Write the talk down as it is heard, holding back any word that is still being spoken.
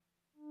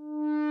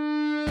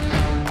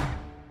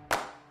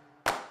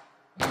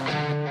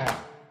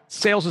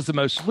sales is the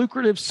most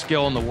lucrative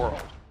skill in the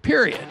world,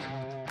 period.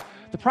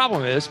 The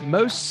problem is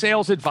most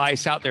sales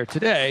advice out there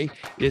today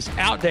is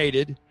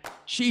outdated,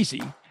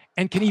 cheesy,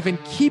 and can even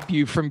keep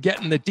you from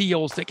getting the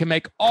deals that can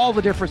make all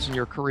the difference in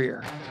your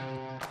career.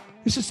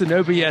 This is the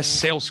No BS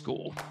Sales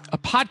School, a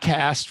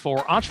podcast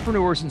for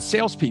entrepreneurs and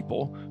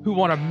salespeople who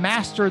want to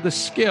master the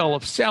skill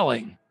of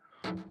selling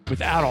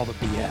without all the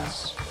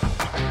BS.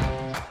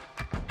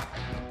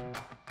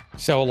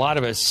 So a lot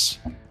of us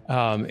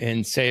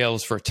in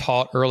sales were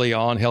taught early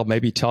on, hell,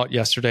 maybe taught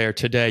yesterday or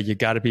today, you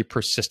got to be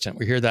persistent.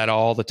 We hear that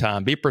all the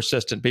time. Be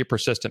persistent, be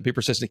persistent, be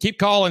persistent. Keep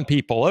calling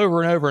people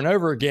over and over and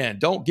over again.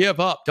 Don't give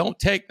up. Don't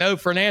take no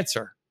for an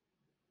answer.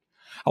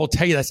 I will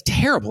tell you that's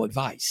terrible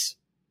advice.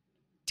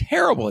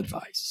 Terrible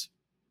advice.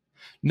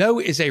 No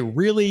is a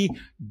really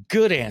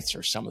good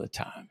answer some of the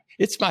time.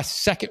 It's my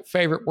second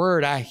favorite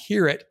word. I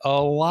hear it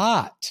a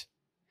lot.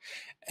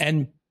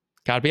 And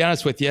got to be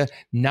honest with you,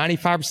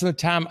 95% of the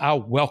time, I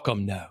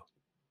welcome no.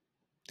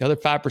 The other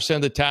 5%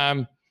 of the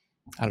time,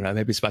 I don't know,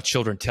 maybe it's my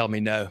children tell me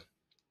no,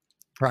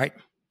 right?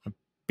 I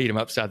beat them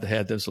upside the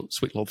head, those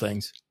sweet little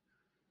things.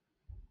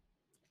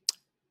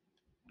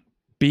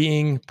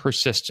 Being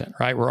persistent,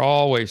 right? We're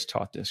always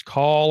taught this.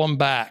 Call them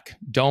back.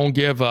 Don't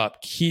give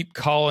up. Keep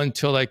calling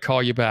until they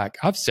call you back.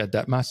 I've said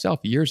that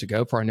myself years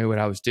ago before I knew what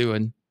I was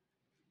doing.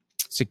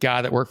 It's a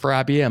guy that worked for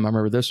IBM. I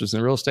remember this was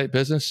in the real estate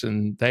business,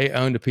 and they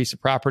owned a piece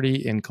of property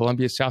in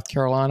Columbia, South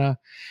Carolina.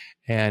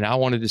 And I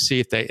wanted to see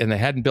if they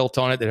hadn't built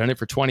on it. They'd owned it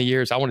for 20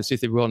 years. I wanted to see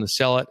if they were willing to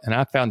sell it. And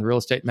I found the real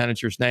estate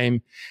manager's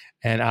name.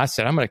 And I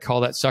said, I'm going to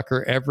call that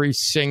sucker every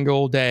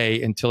single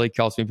day until he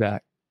calls me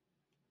back.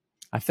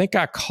 I think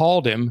I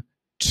called him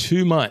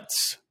 2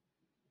 months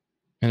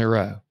in a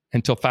row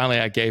until finally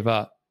I gave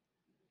up.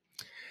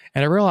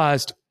 And I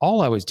realized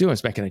all I was doing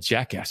was making a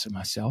jackass of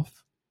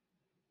myself.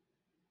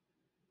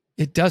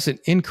 It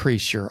doesn't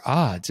increase your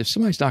odds. If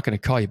somebody's not going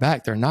to call you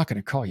back, they're not going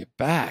to call you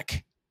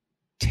back.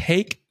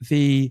 Take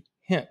the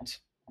hint.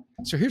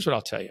 So here's what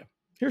I'll tell you.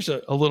 Here's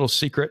a little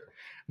secret.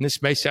 And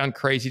this may sound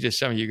crazy to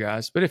some of you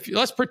guys, but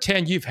let's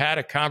pretend you've had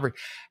a conversation.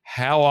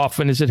 How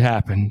often has it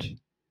happened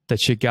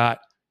that you got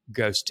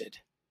ghosted?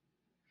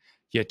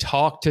 You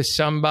talk to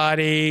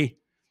somebody,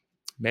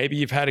 maybe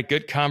you've had a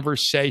good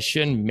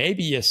conversation,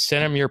 maybe you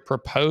sent them your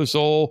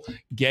proposal,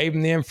 gave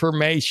them the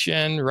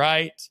information,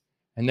 right?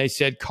 And they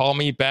said, call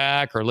me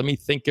back or let me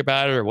think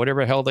about it or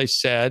whatever the hell they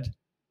said,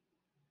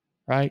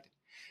 right?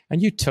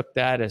 And you took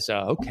that as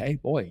okay,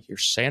 boy, you're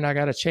saying I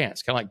got a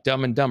chance. Kind of like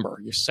Dumb and Dumber.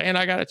 You're saying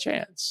I got a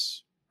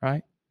chance,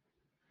 right?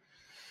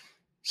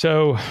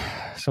 So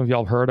some of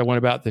y'all have heard I went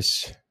about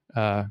this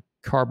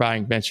car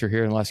buying venture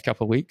here in the last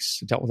couple of weeks.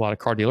 I dealt with a lot of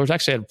car dealers.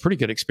 Actually, I had a pretty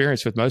good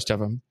experience with most of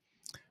them.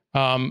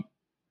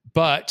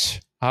 But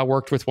I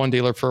worked with one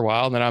dealer for a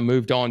while, and then I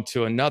moved on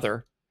to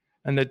another.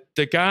 And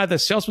the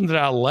salesman that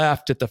I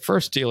left at the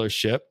first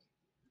dealership,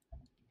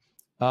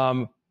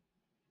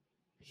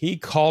 he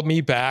called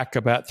me back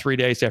about 3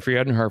 days after he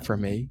hadn't heard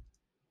from me.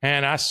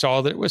 And I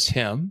saw that it was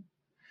him.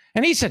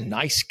 And he's a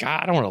nice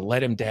guy. I don't want to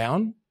let him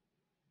down.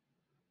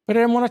 But I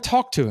didn't want to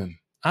talk to him.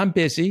 I'm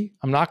busy.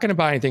 I'm not going to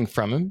buy anything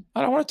from him.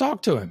 I don't want to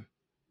talk to him.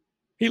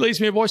 He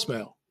leaves me a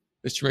voicemail.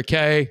 Mr.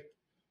 McKay,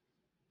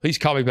 please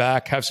call me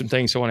back. Have some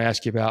things I want to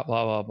ask you about,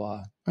 blah, blah,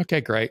 blah.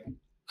 Okay, great.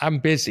 I'm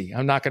busy.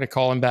 I'm not going to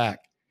call him back.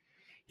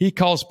 He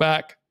calls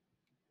back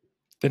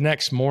the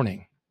next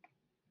morning.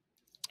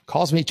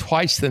 Calls me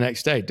twice the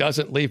next day.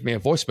 Doesn't leave me a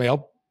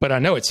voicemail, but I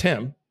know it's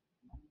him.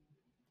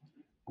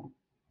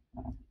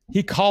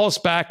 He calls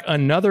back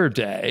another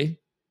day.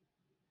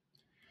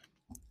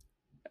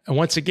 And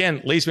once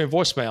again, leaves me a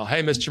voicemail.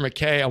 Hey, Mr.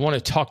 McKay, I want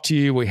to talk to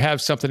you. We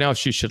have something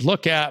else you should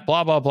look at,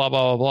 blah, blah, blah,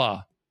 blah, blah,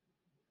 blah.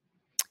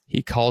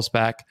 He calls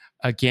back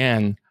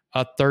again,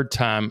 a third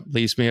time,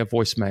 leaves me a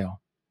voicemail.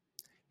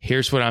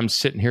 Here's what I'm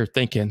sitting here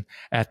thinking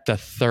at the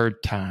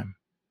third time.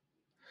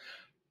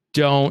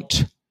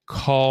 Don't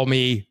call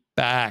me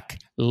back.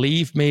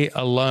 Leave me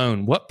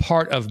alone. What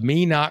part of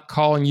me not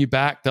calling you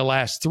back the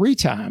last 3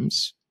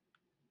 times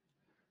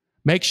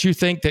makes you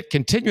think that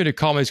continuing to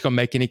call me is going to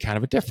make any kind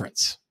of a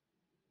difference?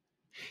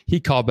 He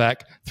called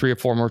back 3 or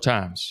 4 more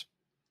times,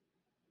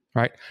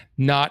 right?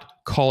 Not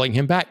calling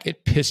him back.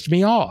 It pissed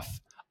me off.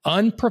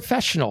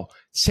 Unprofessional.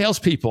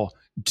 Salespeople,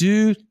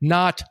 do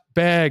not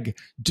beg.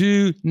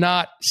 Do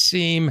not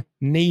seem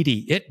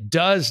needy. It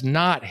does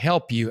not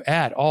help you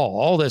at all.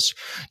 All this,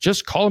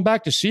 just calling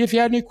back to see if you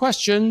had any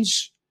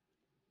questions.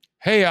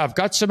 Hey, I've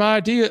got some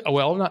ideas.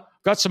 Well,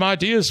 got some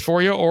ideas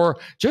for you, or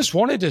just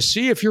wanted to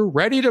see if you're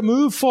ready to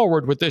move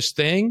forward with this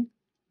thing.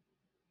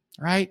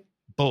 Right?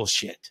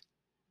 Bullshit.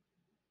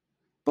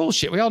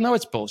 Bullshit. We all know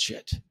it's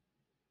bullshit.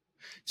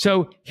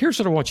 So here's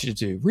what I want you to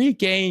do.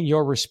 Regain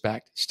your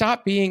respect.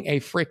 Stop being a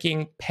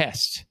freaking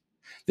pest.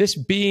 This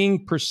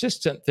being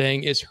persistent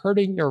thing is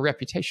hurting your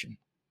reputation.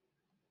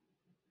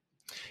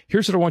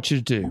 Here's what I want you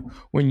to do.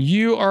 When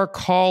you are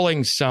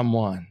calling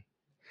someone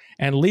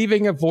and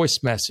leaving a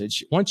voice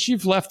message, once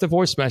you've left the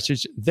voice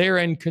message, they're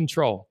in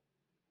control.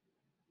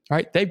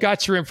 Right? They've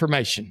got your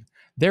information.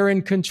 They're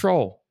in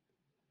control.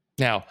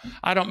 Now,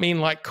 I don't mean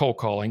like cold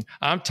calling.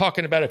 I'm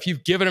talking about if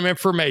you've given them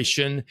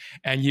information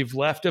and you've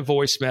left a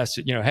voice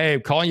message, hey,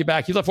 I'm calling you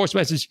back. You left a voice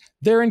message.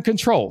 They're in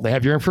control. They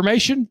have your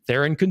information.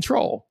 They're in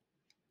control.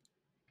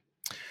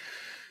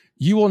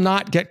 You will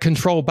not get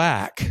control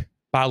back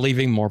by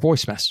leaving more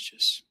voice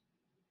messages.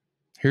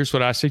 Here's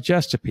what I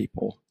suggest to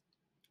people.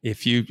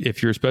 If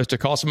you're supposed to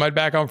call somebody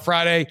back on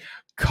Friday,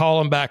 call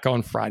them back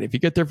on Friday. If you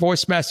get their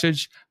voice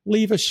message,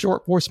 leave a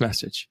short voice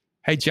message.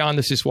 Hey, John,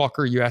 this is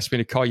Walker. You asked me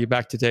to call you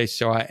back today,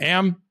 so I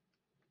am.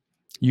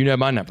 You know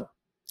my number,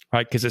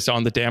 right? Because it's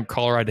on the damn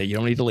caller ID. You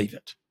don't need to leave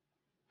it.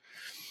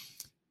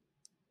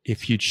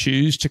 If you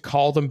choose to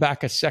call them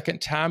back a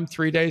second time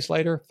 3 days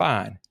later,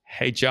 fine.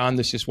 Hey, John,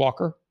 this is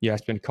Walker. You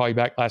asked me to call you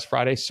back last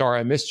Friday. Sorry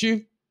I missed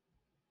you.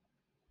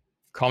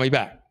 Call me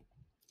back.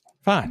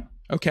 Fine.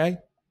 Okay.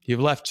 You've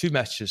left 2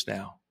 messages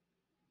now.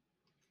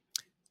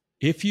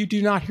 If you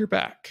do not hear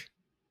back,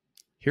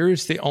 here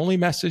is the only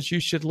message you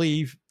should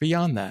leave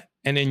beyond that.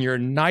 And in your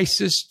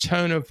nicest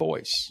tone of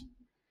voice.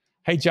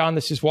 Hey, John,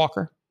 this is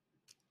Walker.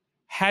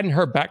 Hadn't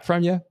heard back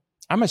from you.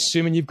 I'm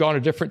assuming you've gone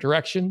a different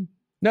direction.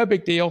 No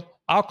big deal.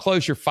 I'll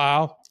close your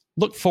file.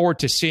 Look forward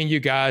to seeing you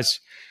guys.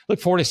 Look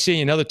forward to seeing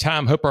you another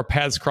time. Hope our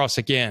paths cross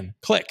again.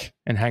 Click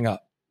and hang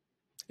up.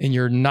 In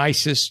your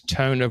nicest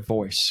tone of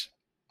voice.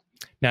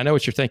 Now, I know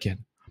what you're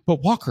thinking.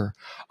 But Walker,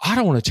 I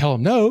don't want to tell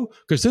them no,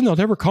 because then they'll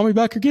never call me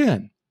back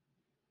again.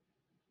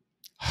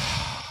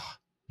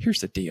 Here's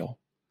the deal.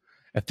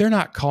 If they're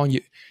not calling you,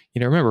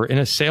 remember, in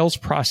a sales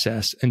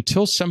process,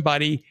 until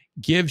somebody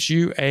gives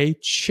you a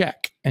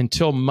check,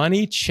 until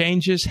money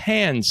changes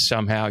hands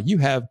somehow, you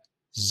have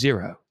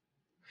 0.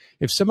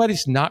 If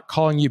somebody's not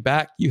calling you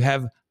back, you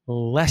have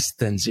less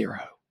than 0.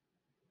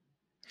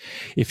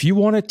 If you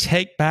want to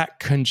take back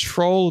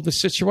control of the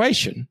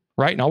situation,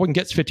 right? And all we can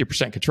get is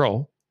 50%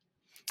 control.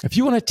 If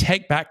you want to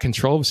take back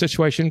control of the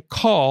situation,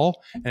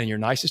 call and in your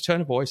nicest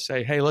tone of voice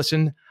say, hey,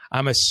 listen,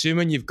 I'm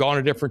assuming you've gone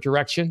a different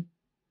direction.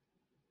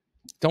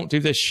 Don't do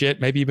this shit.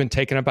 Maybe you've been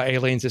taken up by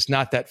aliens. It's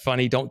not that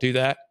funny. Don't do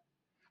that.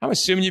 I'm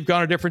assuming you've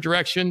gone a different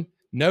direction.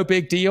 No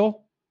big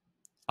deal.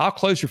 I'll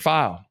close your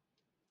file.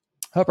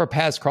 Hope our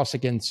paths cross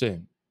again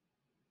soon.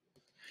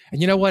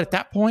 And you know what? At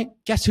that point,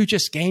 guess who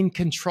just gained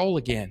control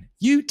again?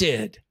 You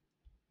did.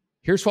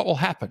 Here's what will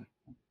happen.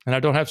 And I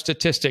don't have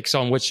statistics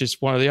on which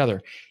is one or the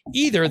other.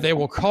 Either they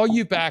will call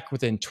you back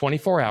within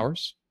 24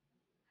 hours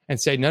and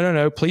say,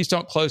 no, please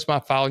don't close my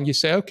file. And you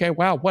say, okay,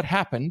 wow, what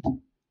happened?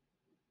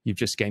 You've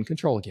just gained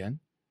control again.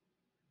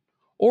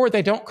 Or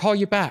they don't call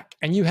you back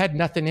and you had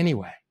nothing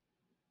anyway,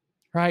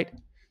 right?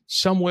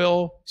 Some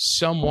will,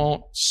 some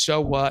won't.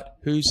 So what?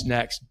 Who's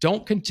next?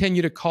 Don't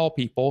continue to call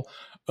people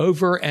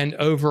over and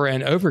over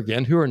and over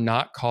again who are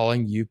not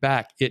calling you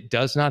back. It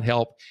does not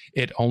help.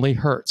 It only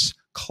hurts.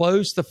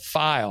 Close the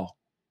file.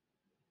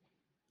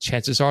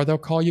 Chances are they'll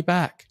call you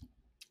back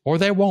or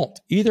they won't.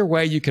 Either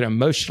way, you can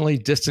emotionally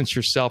distance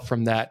yourself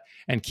from that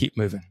and keep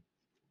moving.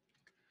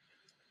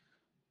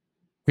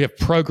 We have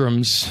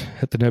programs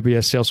at the No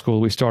BS Sales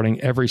School. We're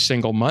starting every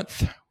single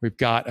month. We've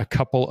got a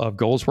couple of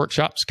goals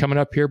workshops coming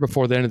up here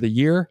before the end of the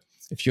year.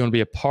 If you want to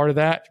be a part of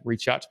that,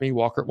 reach out to me,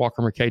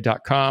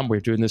 walker@walkermckay.com. We're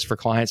doing this for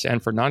clients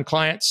and for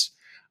non-clients.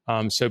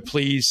 So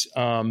please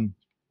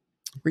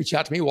reach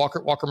out to me,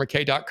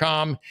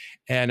 walker@walkermckay.com,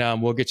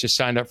 and we'll get you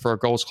signed up for a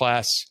goals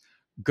class.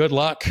 Good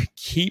luck.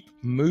 Keep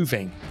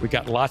moving. We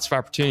got lots of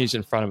opportunities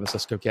in front of us.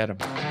 Let's go get them.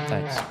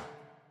 Thanks.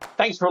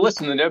 Thanks for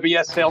listening to the No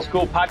BS Sales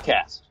School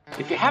podcast.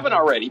 If you haven't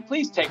already,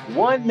 please take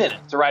 1 minute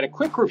to write a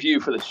quick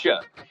review for the show.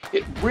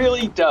 It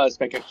really does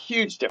make a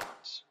huge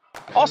difference.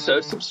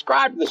 Also,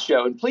 subscribe to the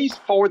show and please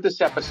forward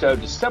this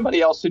episode to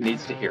somebody else who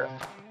needs to hear it.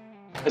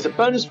 As a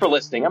bonus for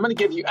listening, I'm going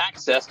to give you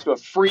access to a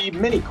free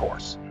mini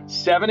course,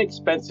 7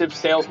 expensive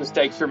sales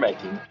mistakes you're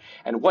making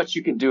and what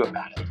you can do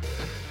about it.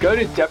 Go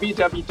to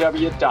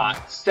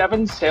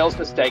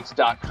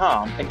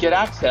www.7salesmistakes.com and get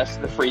access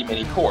to the free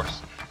mini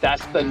course.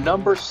 That's the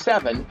number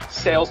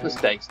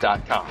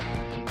 7salesmistakes.com.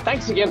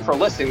 Thanks again for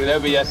listening to the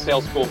No BS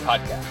Sales School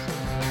podcast.